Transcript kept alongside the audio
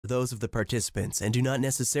Those of the participants and do not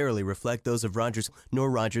necessarily reflect those of Rogers nor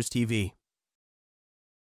Rogers TV.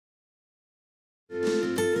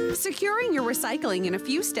 Securing your recycling in a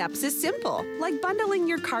few steps is simple, like bundling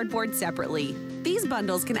your cardboard separately. These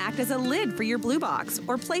bundles can act as a lid for your blue box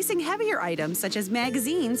or placing heavier items such as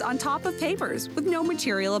magazines on top of papers with no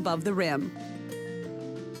material above the rim.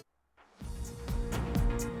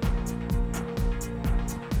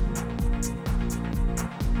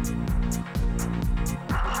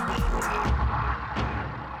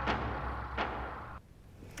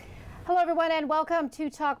 Hello everyone and welcome to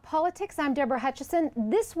Talk Politics. I'm Deborah Hutchison.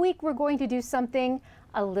 This week we're going to do something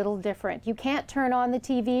a little different. You can't turn on the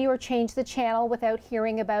TV or change the channel without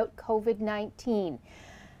hearing about COVID-19.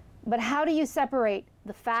 But how do you separate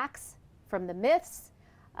the facts from the myths?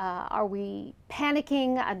 Are we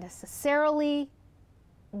panicking unnecessarily?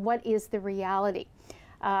 What is the reality?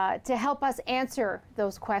 To help us answer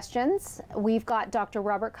those questions, we've got Dr.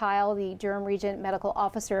 Robert Kyle, the Durham Region Medical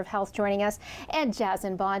Officer of Health, joining us, and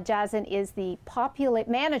Jazin Bond. Jazin is the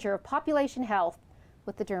Manager of Population Health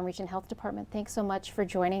with the Durham Region Health Department. Thanks so much for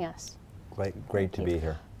joining us. Great to be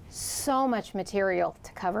here. So much material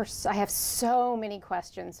to cover. I have so many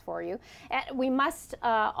questions for you. And we must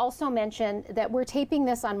also mention that we're taping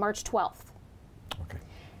this on March 12th. Okay.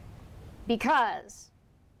 Because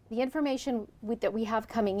the information that we have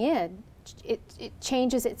coming in, it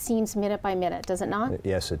changes, it seems, minute by minute, does it not?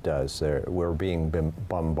 Yes, it does. We're being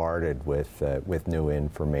bombarded with new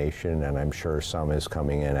information, and I'm sure some is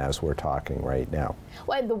coming in as we're talking right now.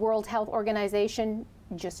 Well, the World Health Organization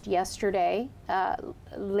just yesterday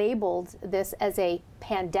labeled this as a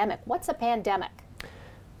pandemic. What's a pandemic?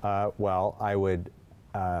 Well, I would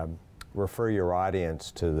refer your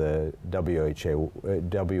audience to the WHO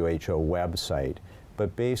website.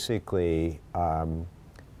 But basically,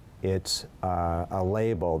 it's a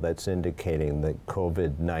label that's indicating that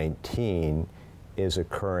COVID-19 is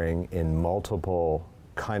occurring in multiple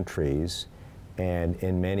countries, and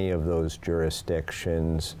in many of those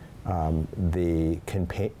jurisdictions, the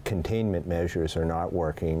containment measures are not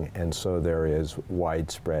working, and so there is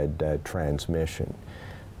widespread transmission.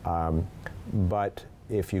 But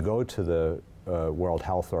if you go to the World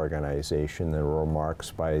Health Organization, the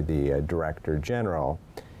remarks by the Director General,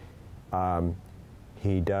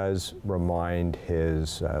 he does remind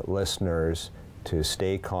his listeners to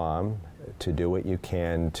stay calm, to do what you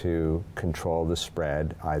can to control the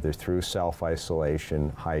spread, either through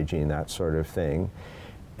self-isolation, hygiene, that sort of thing,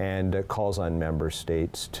 and calls on member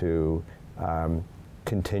states to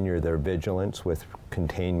continue their vigilance with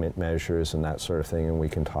containment measures and that sort of thing, and we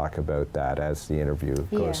can talk about that as the interview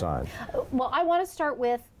goes on. Well, I want to start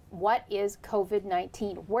with, what is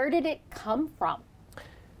COVID-19? Where did it come from?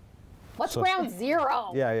 What's ground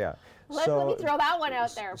zero? Yeah. Let me throw that one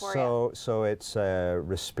out there for you. So it's a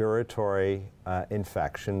respiratory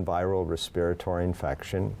infection, viral respiratory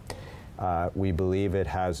infection. We believe it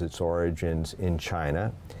has its origins in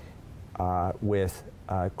China. With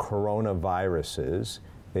coronaviruses,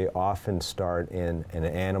 they often start in an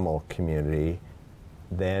animal community,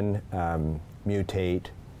 then mutate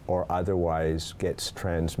or otherwise gets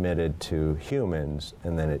transmitted to humans,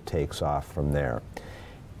 and then it takes off from there.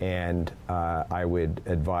 And I would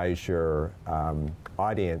advise your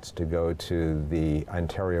audience to go to the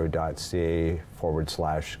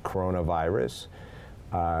ontario.ca/coronavirus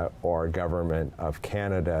or Government of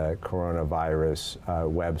Canada coronavirus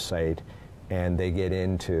website, and they get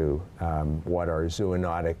into what are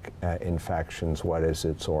zoonotic infections, what is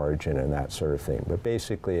its origin, and that sort of thing. But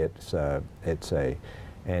basically, it's an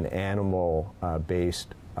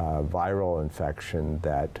animal-based viral infection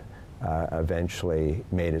that eventually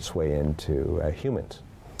made its way into humans.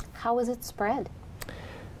 How is it spread?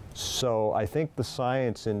 So I think the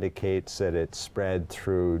science indicates that it's spread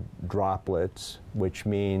through droplets, which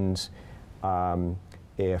means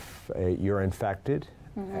if you're infected,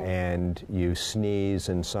 and you sneeze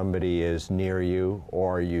and somebody is near you,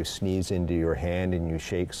 or you sneeze into your hand and you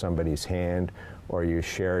shake somebody's hand, or you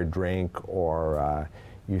share a drink, or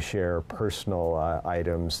you share personal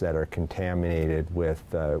items that are contaminated with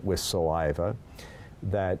saliva,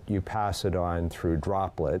 that you pass it on through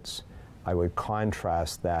droplets. I would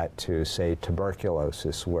contrast that to, say,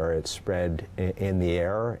 tuberculosis, where it's spread in the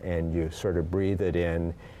air and you sort of breathe it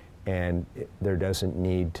in, and there doesn't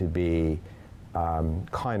need to be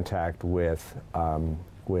contact with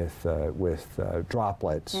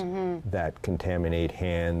droplets that contaminate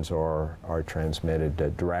hands or are transmitted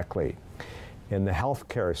directly. In the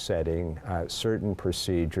healthcare setting, certain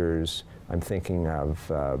procedures, I'm thinking of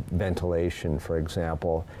ventilation, for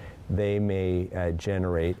example, they may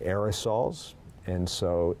generate aerosols and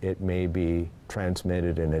so it may be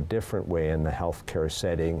transmitted in a different way in the healthcare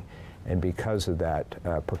setting, and because of that,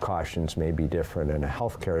 precautions may be different in a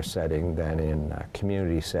healthcare setting than in a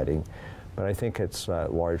community setting. But I think it's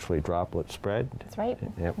largely droplet spread. That's right.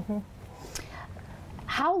 Yep. Mm-hmm.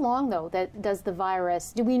 How long, though, does the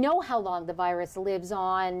virus, do we know how long the virus lives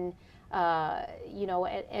on, you know,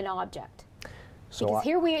 an object? So because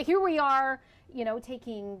here we are, you know,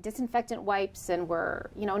 taking disinfectant wipes, and we're,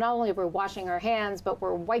 you know, not only we're washing our hands, but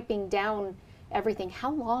we're wiping down everything.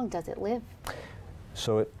 How long does it live?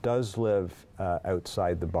 So it does live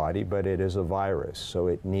outside the body, but it is a virus, so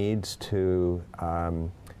it needs to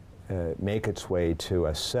make its way to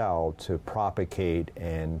a cell to propagate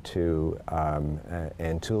and to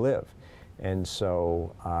live. And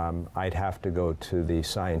so I'd have to go to the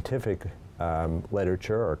scientific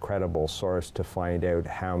literature or credible source to find out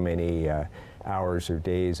how many hours or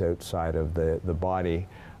days outside of the body.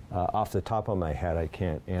 Off the top of my head, I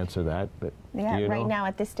can't answer that, but yeah, do you right know? Now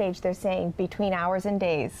at this stage, they're saying between hours and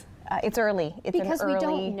days. It's early. It's because an early we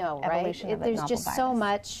don't know, right? There's just so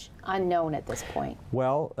much unknown at this point.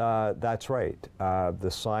 Well, that's right. The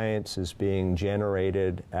science is being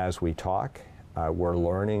generated as we talk. We're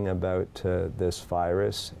learning about this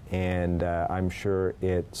virus, and I'm sure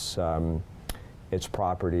its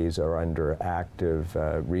properties are under active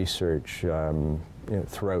research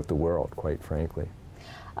throughout the world, quite frankly.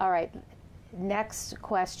 All right, next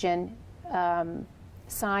question,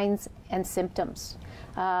 signs and symptoms.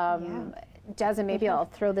 Jazin, maybe I'll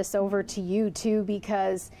throw this over to you too,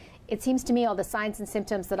 because it seems to me all the signs and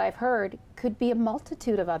symptoms that I've heard could be a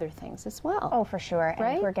multitude of other things as well. Oh, for sure.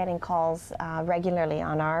 Right? And we're getting calls regularly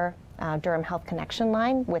on our Durham Health Connection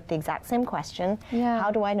line with the exact same question. Yeah. How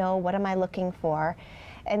do I know? What am I looking for?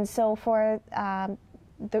 And so for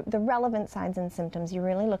the relevant signs and symptoms, you're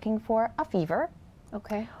really looking for a fever.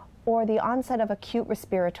 Okay. Or the onset of acute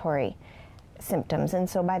respiratory symptoms. And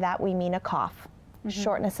so by that we mean a cough,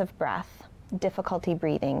 shortness of breath, difficulty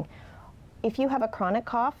breathing. If you have a chronic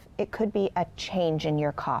cough, it could be a change in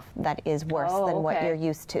your cough that is worse than what you're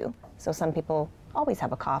used to. So some people always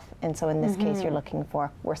have a cough, and so in this case you're looking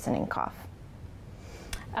for worsening cough.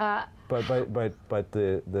 But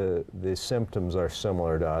the symptoms are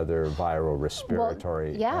similar to other viral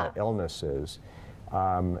respiratory illnesses,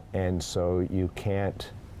 and so you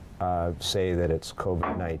can't say that it's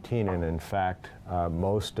COVID-19. And in fact,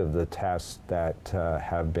 most of the tests that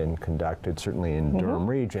have been conducted, certainly in Durham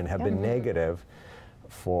region, have been negative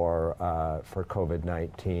for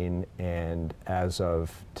COVID-19. And as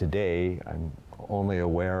of today, I'm only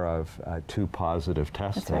aware of 2 positive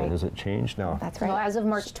tests. That's right. Has it changed? No. That's right. Well, as of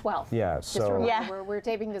March 12th. Yeah. Just So remember, we're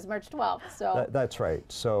taping this March 12th. So that's right.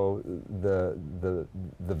 So the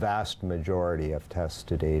vast majority of tests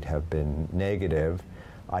to date have been negative.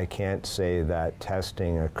 I can't say that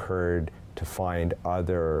testing occurred to find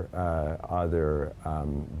other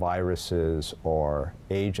viruses or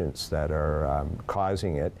agents that are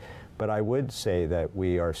causing it, but I would say that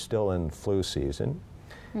we are still in flu season,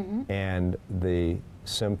 and the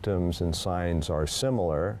symptoms and signs are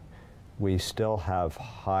similar. We still have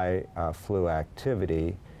high flu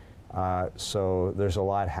activity. So there's a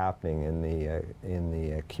lot happening in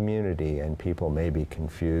the community, and people may be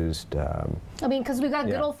confused. I mean, because we've got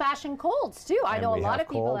good old-fashioned colds too. I know a lot of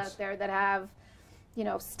people out there that have, you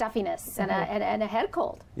know, stuffiness and a head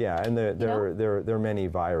cold. Yeah, and there are many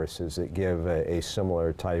viruses that give a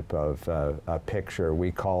similar type of a picture. We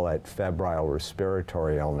call it febrile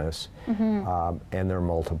respiratory illness, and there are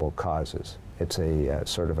multiple causes. It's a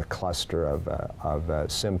sort of a cluster of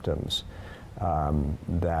symptoms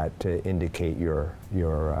that indicate your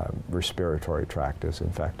respiratory tract is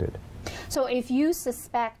infected. So if you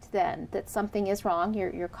suspect then that something is wrong,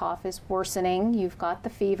 your cough is worsening, you've got the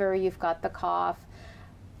fever, you've got the cough,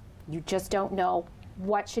 you just don't know,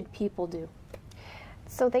 what should people do?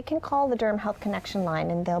 So they can call the Durham Health Connection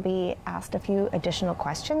line, and they'll be asked a few additional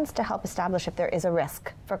questions to help establish if there is a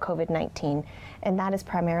risk for COVID-19, and that is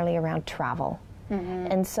primarily around travel.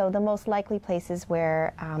 And so the most likely places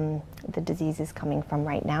where the disease is coming from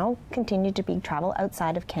right now continue to be travel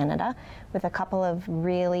outside of Canada, with a couple of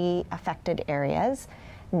really affected areas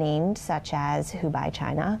named, such as Hubei,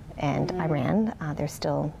 China, and Iran. They're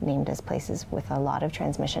still named as places with a lot of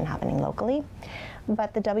transmission happening locally.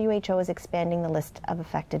 But the WHO is expanding the list of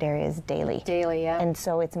affected areas daily. Daily, yeah. And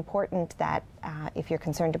so it's important that if you're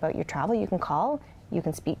concerned about your travel, you can call. You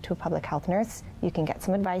can speak to a public health nurse. You can get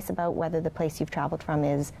some advice about whether the place you've traveled from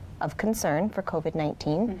is of concern for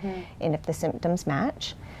COVID-19, and if the symptoms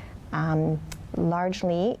match.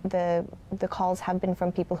 Largely, the calls have been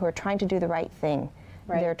from people who are trying to do the right thing.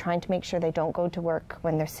 Right. They're trying to make sure they don't go to work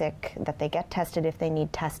when they're sick, that they get tested if they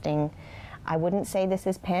need testing. I wouldn't say this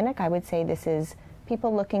is panic. I would say this is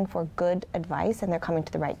people looking for good advice, and they're coming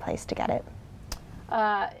to the right place to get it.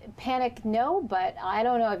 Panic, no, but I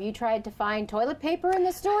don't know. Have you tried to find toilet paper in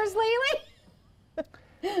the stores lately?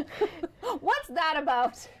 What's that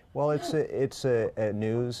about? Well, it's a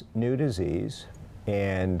new disease,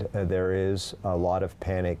 and there is a lot of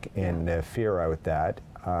panic and fear about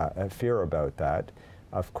that.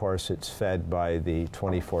 Of course, it's fed by the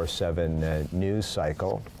 24/7 news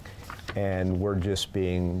cycle, and we're just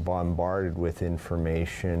being bombarded with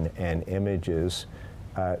information and images.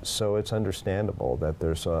 So it's understandable that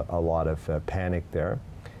there's a lot of panic there.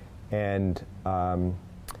 And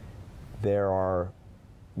there are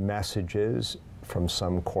messages from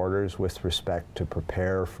some quarters with respect to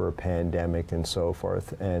prepare for a pandemic and so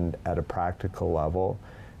forth. And at a practical level,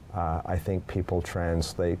 I think people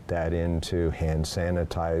translate that into hand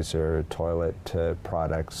sanitizer, toilet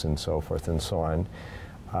products, and so forth and so on.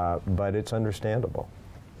 But it's understandable.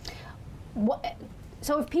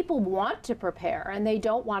 So if people want to prepare and they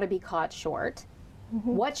don't want to be caught short,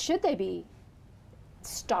 what should they be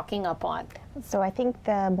stocking up on? So I think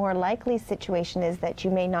the more likely situation is that you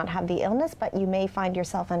may not have the illness, but you may find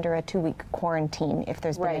yourself under a 2-week quarantine if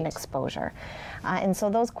there's been an exposure. And so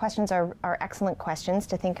those questions are excellent questions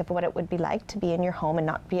to think of what it would be like to be in your home and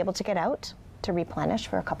not be able to get out to replenish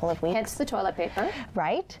for a couple of weeks. Hence the toilet paper.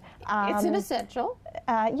 Right. It's an essential.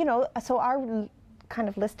 You know, so our kind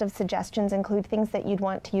of list of suggestions include things that you'd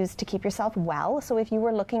want to use to keep yourself well. So if you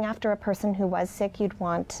were looking after a person who was sick, you'd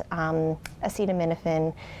want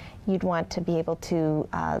acetaminophen. You'd want to be able to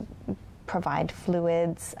provide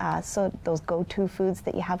fluids. So those go-to foods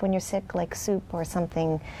that you have when you're sick, like soup or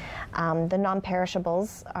something. The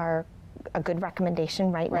non-perishables are a good recommendation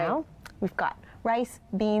right now. We've got rice,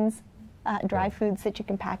 beans, dry foods that you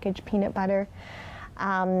can package, peanut butter.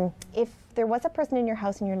 If there was a person in your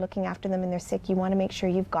house and you're looking after them and they're sick, you want to make sure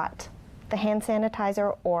you've got the hand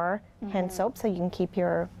sanitizer or hand soap so you can keep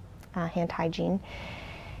your hand hygiene.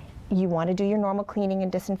 You want to do your normal cleaning and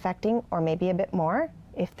disinfecting, or maybe a bit more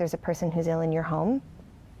if there's a person who's ill in your home.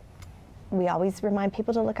 We always remind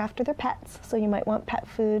people to look after their pets, so you might want pet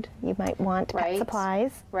food, you might want pet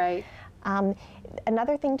supplies. Right.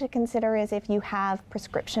 Another thing to consider is if you have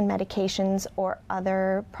prescription medications or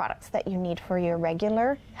other products that you need for your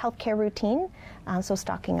regular healthcare routine, so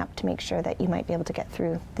stocking up to make sure that you might be able to get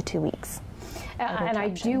through the 2 weeks. And I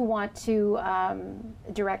do want to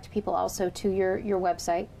direct people also to your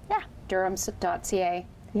website, durham.ca.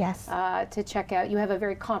 Yes. To check out. You have a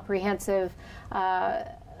very comprehensive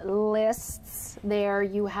lists there.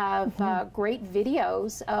 You have great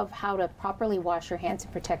videos of how to properly wash your hands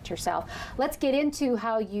and protect yourself. Let's get into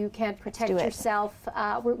how you can protect yourself.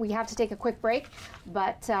 We have to take a quick break,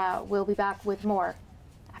 but we'll be back with more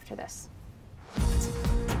after this.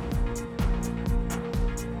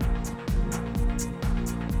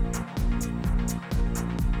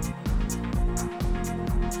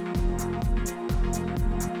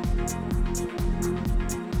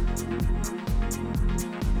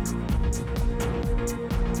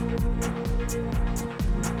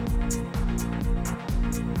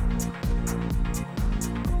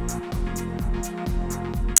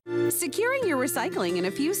 Securing your recycling in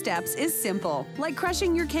a few steps is simple, like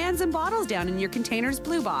crushing your cans and bottles down in your container's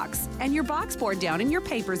blue box and your box board down in your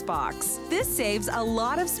papers box. This saves a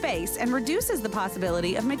lot of space and reduces the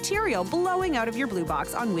possibility of material blowing out of your blue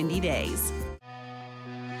box on windy days.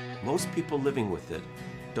 Most people living with it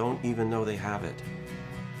don't even know they have it.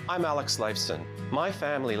 I'm Alex Lifeson. My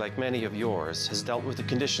family, like many of yours, has dealt with the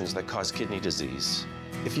conditions that cause kidney disease.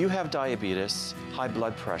 If you have diabetes, high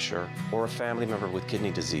blood pressure, or a family member with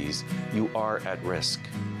kidney disease, you are at risk.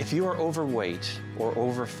 If you are overweight or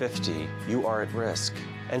over 50, you are at risk.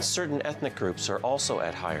 And certain ethnic groups are also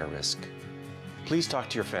at higher risk. Please talk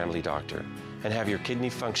to your family doctor and have your kidney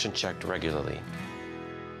function checked regularly.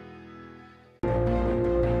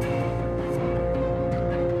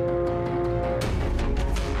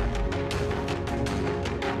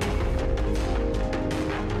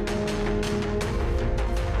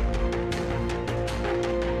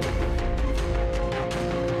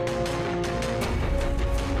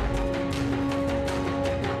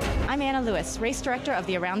 Race director of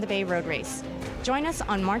the Around the Bay Road Race. Join us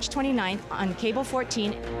on March 29th on Cable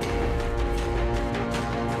 14.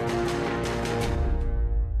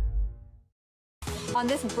 On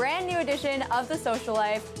this brand new edition of The Social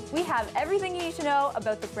Life, we have everything you need to know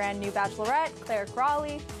about the brand new Bachelorette, Claire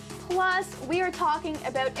Crawley. Plus, we are talking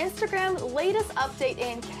about Instagram's latest update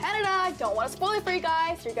in Canada. Don't want to spoil it for you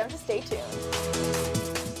guys, so you're going to stay tuned.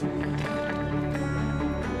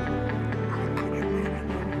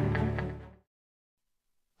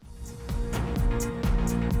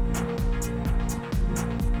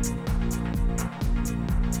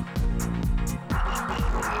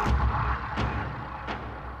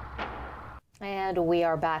 And we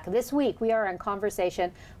are back. This week, we are in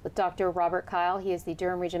conversation with Dr. Robert Kyle. He is the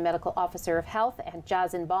Durham Region Medical Officer of Health, and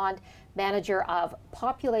Jazin Bond, Manager of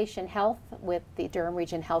Population Health with the Durham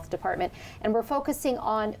Region Health Department. And we're focusing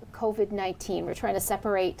on COVID-19. We're trying to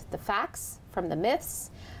separate the facts from the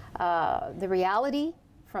myths, the reality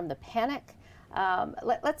from the panic.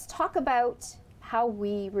 Let's talk about how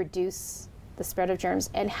we reduce the spread of germs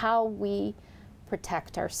and how we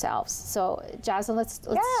protect ourselves. So, Jazin, let's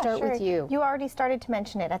start with you. You already started to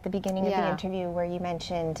mention it at the beginning of the interview, where you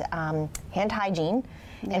mentioned hand hygiene,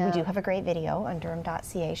 and we do have a great video on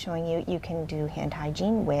Durham.ca showing you can do hand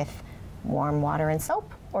hygiene with warm water and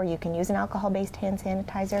soap, or you can use an alcohol-based hand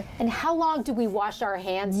sanitizer. And how long do we wash our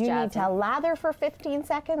hands, You Jazin? need to lather for 15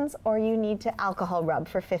 seconds, or you need to alcohol rub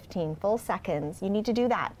for 15 full seconds. You need to do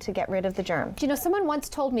that to get rid of the germ. Do you know, someone once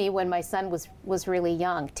told me when my son was really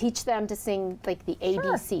young, teach them to sing like the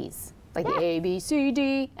ABCs, like the A, B, C,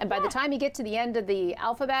 D, and by the time you get to the end of the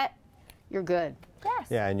alphabet, you're good. Yes.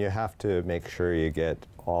 Yeah, and you have to make sure you get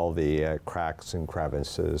all the cracks and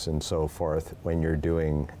crevices and so forth when you're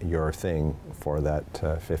doing your thing for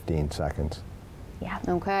that 15 seconds. Yeah.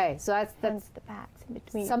 Okay, so that's the backs in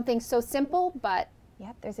between. something so simple, but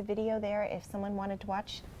Yep, there's a video there if someone wanted to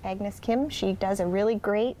watch Agnes Kim. She does a really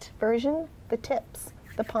great version, the tips,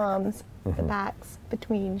 the palms, the backs,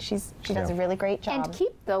 between. She does a really great job. and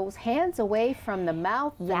keep those hands away from the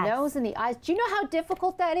mouth, the nose, and the eyes. Do you know how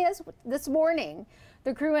difficult that is? This morning,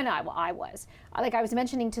 the crew and I was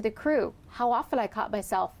mentioning to the crew how often I caught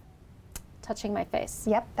myself touching my face.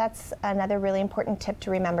 Yep, that's another really important tip to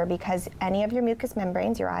remember, because any of your mucous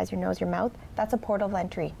membranes, your eyes, your nose, your mouth, that's a portal of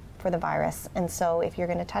entry for the virus. And so if you're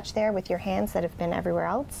going to touch there with your hands that have been everywhere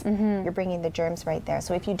else, you're bringing the germs right there.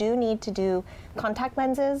 So if you do need to do contact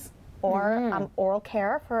lenses or oral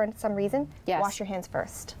care for some reason, wash your hands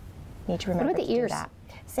first. You need to remember the to ears? do that.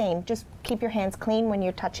 Same, just keep your hands clean when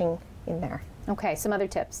you're touching in there. Okay, some other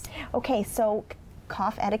tips. Okay, so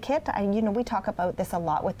cough etiquette. We talk about this a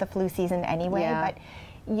lot with the flu season anyway, but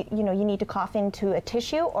you need to cough into a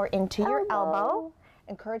tissue or into your elbow.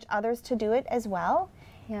 Encourage others to do it as well.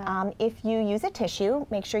 Yeah. If you use a tissue,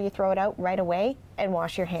 make sure you throw it out right away and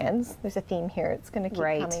wash your hands. There's a theme here. It's going to keep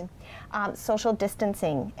coming. Social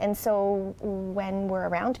distancing. And so when we're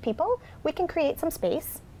around people, we can create some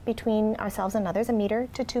space between ourselves and others, 1 meter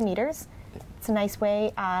to 2 meters. It's a nice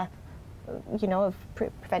way of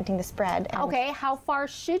preventing the spread. And okay, how far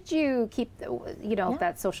should you keep,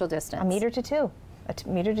 that social distance? 1 meter to 2. 1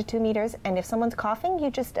 meter to 2 meters. And if someone's coughing, you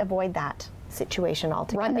just avoid that situation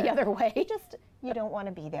altogether. Run the other way. You don't want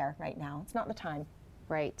to be there right now. It's not the time.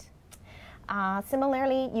 Right.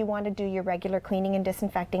 Similarly, you want to do your regular cleaning and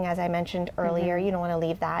disinfecting, as I mentioned earlier. You don't want to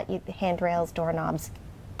leave that. Handrails, doorknobs,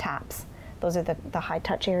 taps. Those are the high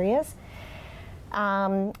touch areas.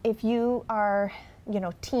 If you are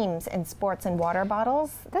teams and sports and water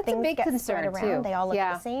bottles, that's a big concern around. too. They all look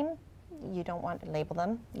the same. You don't want to label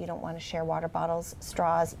them. You don't want to share water bottles,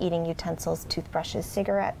 straws, eating utensils, toothbrushes,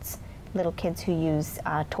 cigarettes. Little kids who use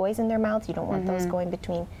toys in their mouths, you don't want those going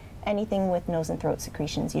between. Anything with nose and throat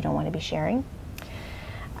secretions, you don't want to be sharing.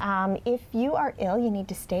 If you are ill, you need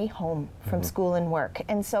to stay home from school and work.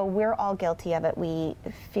 And so we're all guilty of it. We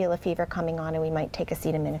feel a fever coming on and we might take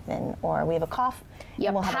acetaminophen, or we have a cough.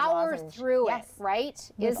 You we'll power have a through yes. it,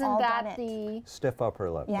 right? We've Isn't all that done the... Stiff upper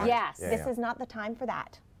lip. Yeah. Right? Yes. This is not the time for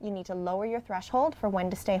that. You need to lower your threshold for when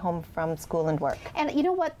to stay home from school and work. And you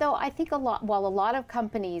know what, though? I think a lot of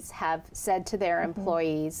companies have said to their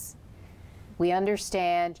employees, we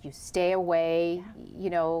understand, you stay away,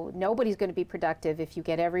 nobody's going to be productive if you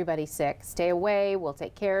get everybody sick. Stay away, we'll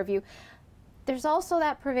take care of you. There's also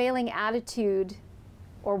that prevailing attitude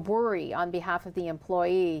or worry on behalf of the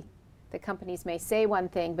employee that companies may say one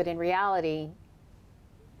thing, but in reality,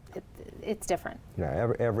 it's different.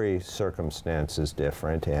 Yeah, every circumstance is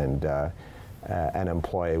different, and an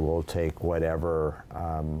employee will take whatever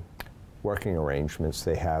working arrangements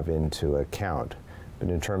they have into account. But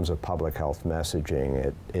in terms of public health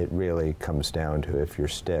messaging, it really comes down to, if you're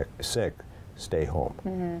sick, stay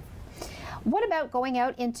home. What about going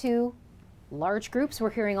out into large groups? We're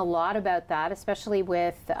hearing a lot about that, especially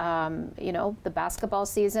with, the basketball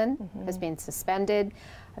season has been suspended.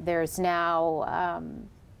 There's now,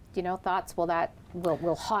 thoughts,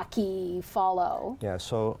 will hockey follow? Yeah,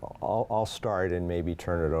 so I'll start and maybe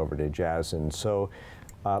turn it over to Jazin. So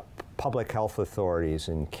public health authorities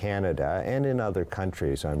in Canada and in other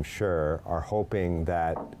countries, I'm sure, are hoping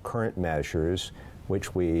that current measures,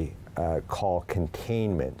 which we call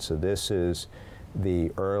containment, so this is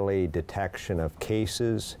the early detection of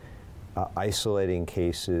cases, isolating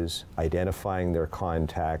cases, identifying their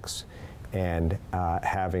contacts, and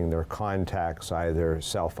having their contacts either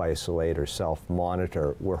self-isolate or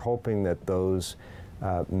self-monitor. We're hoping that those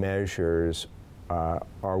measures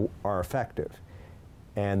are effective,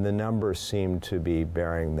 and the numbers seem to be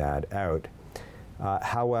bearing that out.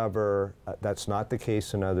 However, that's not the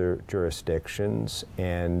case in other jurisdictions,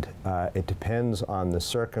 and it depends on the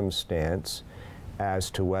circumstance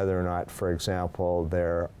as to whether or not, for example,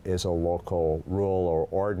 there is a local rule or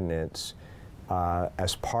ordinance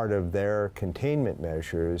as part of their containment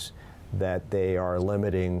measures that they are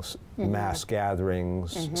limiting mass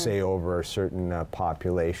gatherings, say, over a certain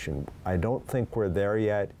population. I don't think we're there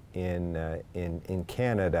yet in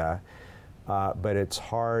Canada, but it's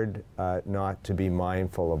hard not to be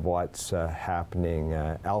mindful of what's happening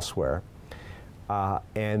elsewhere.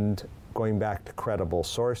 And going back to credible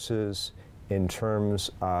sources, in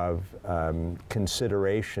terms of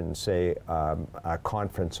consideration, say, a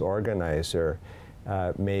conference organizer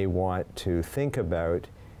may want to think about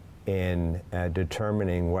in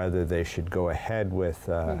determining whether they should go ahead with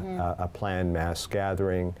a planned mass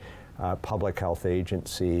gathering. Public Health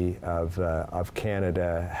Agency of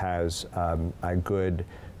Canada has a good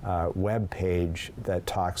web page that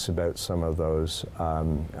talks about some of those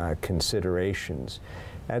considerations.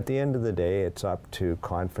 At the end of the day, it's up to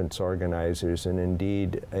conference organizers and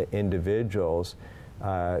indeed individuals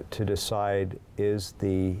to decide, is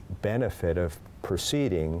the benefit of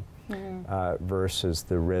proceeding versus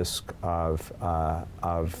the risk of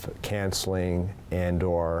canceling and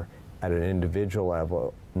or at an individual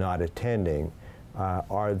level not attending,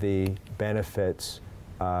 are the benefits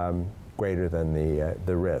greater than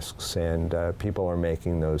the risks? And people are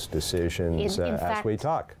making those decisions in fact, as we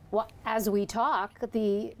talk. Well, as we talk,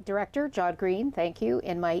 the director, John Green, thank you,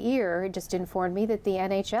 in my ear, just informed me that the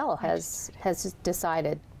NHL has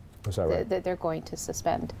decided that they're going to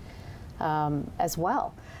suspend as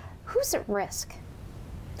well. Who's at risk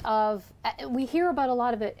of, we hear about a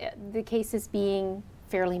lot of the cases being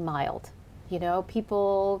fairly mild. You know,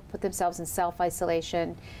 people put themselves in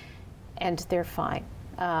self-isolation and they're fine.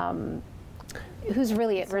 Who's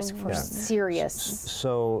really at risk for serious?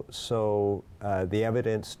 So the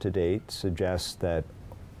evidence to date suggests that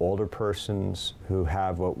older persons who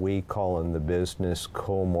have what we call in the business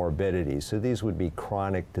comorbidities, so these would be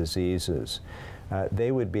chronic diseases,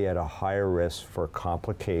 they would be at a higher risk for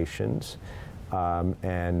complications.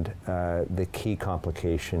 And the key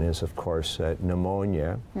complication is, of course,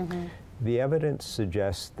 pneumonia. The evidence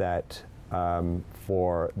suggests that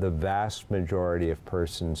for the vast majority of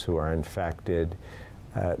persons who are infected,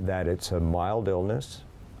 that it's a mild illness,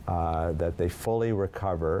 that they fully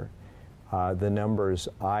recover. The numbers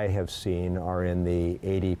I have seen are in the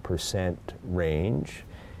 80% range.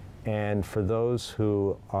 And for those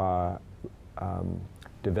who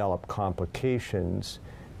develop complications,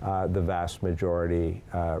 the vast majority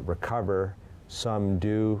recover. Some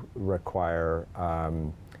do require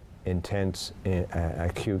intense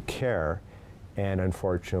acute care, and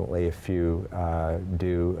unfortunately a few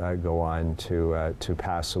do go on to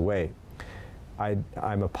pass away.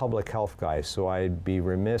 I'm a public health guy, so I'd be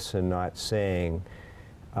remiss in not saying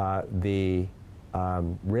the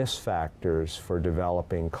risk factors for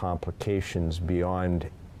developing complications beyond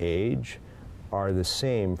age are the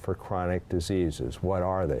same for chronic diseases. What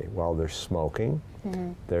are they? Well, there's smoking,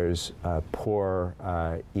 there's poor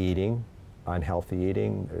eating, unhealthy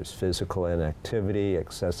eating, there's physical inactivity,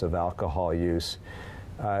 excessive alcohol use.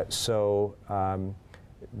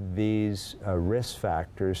 These risk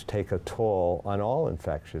factors take a toll on all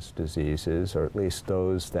infectious diseases, or at least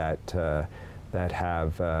those that are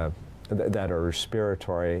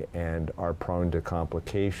respiratory and are prone to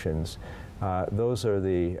complications. Those are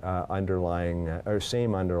the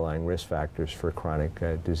same underlying risk factors for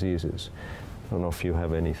chronic diseases. I don't know if you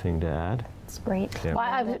have anything to add. That's great. Yeah.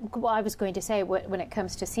 Well, I was going to say, when it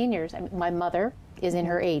comes to seniors, I mean, my mother is in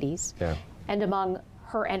her 80s, and among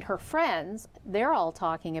her and her friends, they're all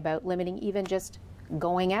talking about limiting even just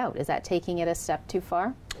going out. Is that taking it a step too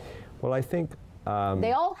far? Well, I think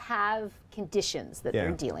they all have conditions that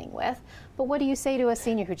they're dealing with, but what do you say to a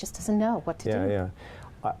senior who just doesn't know what to do?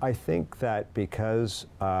 I think that because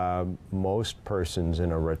most persons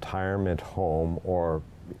in a retirement home or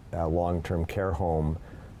a long-term care home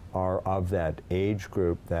are of that age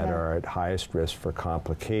group that are at highest risk for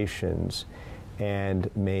complications and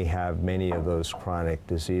may have many of those chronic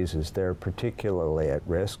diseases, they're particularly at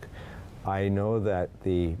risk. I know that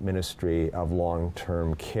the Ministry of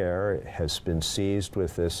Long-Term Care has been seized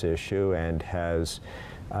with this issue and has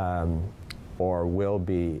or will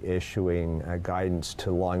be issuing guidance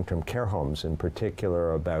to long-term care homes in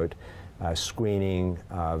particular about screening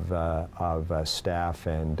of staff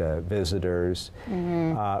and visitors.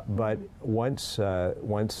 But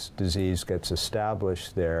once disease gets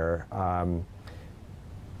established there,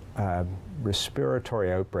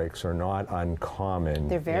 respiratory outbreaks are not uncommon.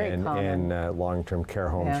 They're very common in long-term care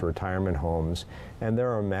homes, retirement homes, and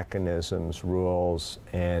there are mechanisms, rules,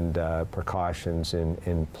 and precautions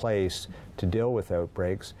in place to deal with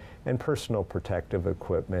outbreaks, and personal protective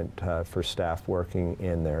equipment for staff working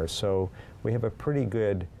in there. So we have a pretty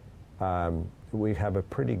good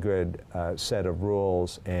set of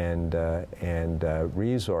rules and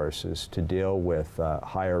resources to deal with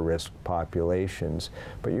higher risk populations.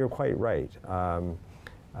 But you're quite right.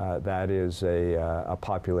 That is a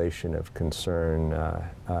population of concern,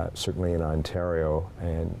 certainly in Ontario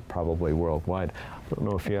and probably worldwide. I don't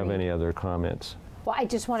know if you have any other comments. Well, I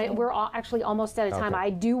just want to, we're actually almost out of time. Okay.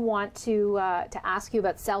 I do want to ask you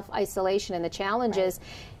about self-isolation and the challenges.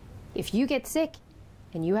 If you get sick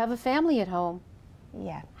and you have a family at home,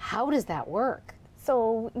 how does that work?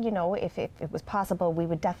 So, you know, if it was possible, we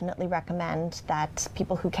would definitely recommend that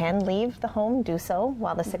people who can leave the home do so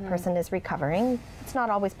while the sick person is recovering. It's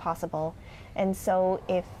not always possible. And so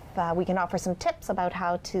if we can offer some tips about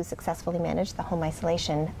how to successfully manage the home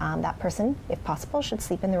isolation, that person, if possible, should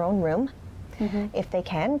sleep in their own room. If they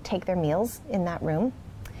can, take their meals in that room.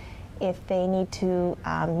 If they need to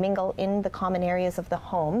mingle in the common areas of the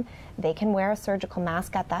home, they can wear a surgical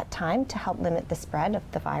mask at that time to help limit the spread of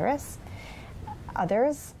the virus.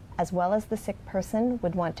 Others, as well as the sick person,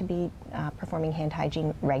 would want to be performing hand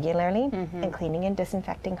hygiene regularly and cleaning and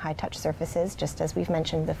disinfecting high-touch surfaces, just as we've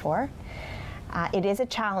mentioned before. It is a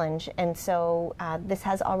challenge, and so this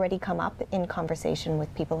has already come up in conversation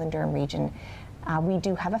with people in Durham Region. We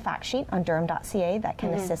do have a fact sheet on durham.ca that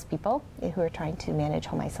can assist people who are trying to manage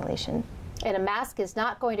home isolation. And a mask is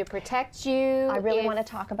not going to protect you. I really want to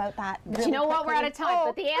talk about that. But you know what? We're out of time.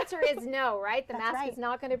 But the answer is no, right? The mask is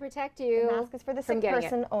not going to protect you. The mask is for the sick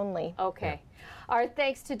person only. Okay. Our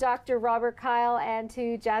thanks to Dr. Robert Kyle and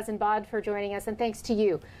to Jazin Bond for joining us. And thanks to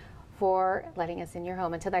you for letting us in your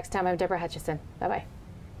home. Until next time, I'm Deborah Hutchison. Bye-bye.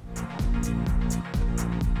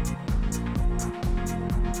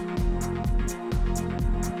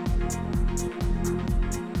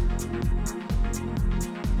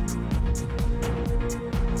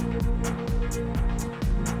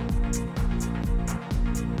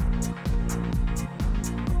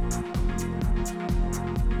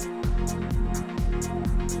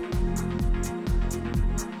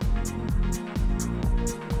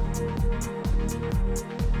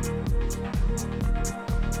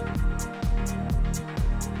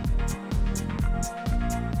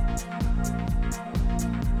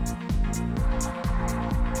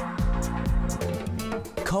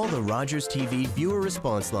 Call the Rogers TV viewer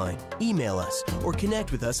response line, email us, or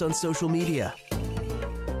connect with us on social media.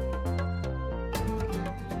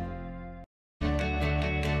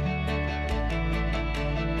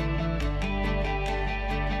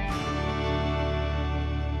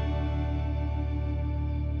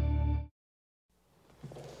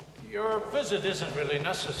 Your visit isn't really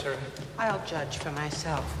necessary. I'll judge for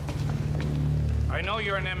myself. I know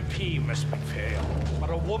you're an MP, Miss McPhail, but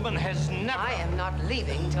a woman has never... I am not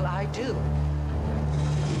leaving till I do.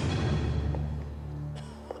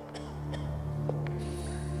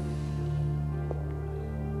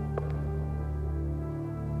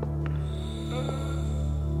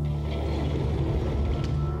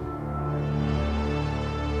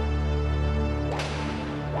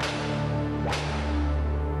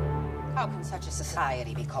 How can such a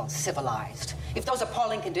society be called civilized? If those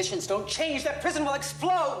appalling conditions don't change, that prison will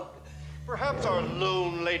explode! Perhaps our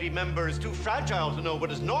lone lady member is too fragile to know what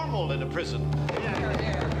is normal in a prison.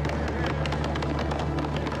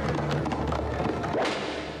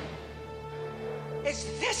 Is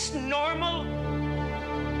this normal?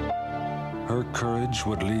 Her courage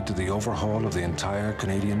would lead to the overhaul of the entire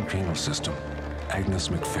Canadian penal system. Agnes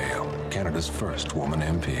McPhail, Canada's first woman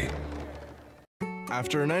MP.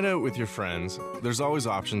 After a night out with your friends, there's always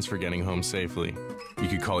options for getting home safely. You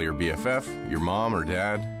could call your BFF, your mom or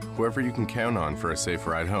dad, whoever you can count on for a safe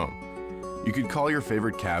ride home. You could call your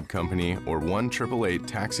favorite cab company or 1-888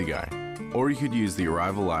 taxi guy. Or you could use the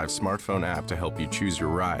Arrival Live smartphone app to help you choose your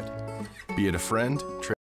ride. Be it a friend,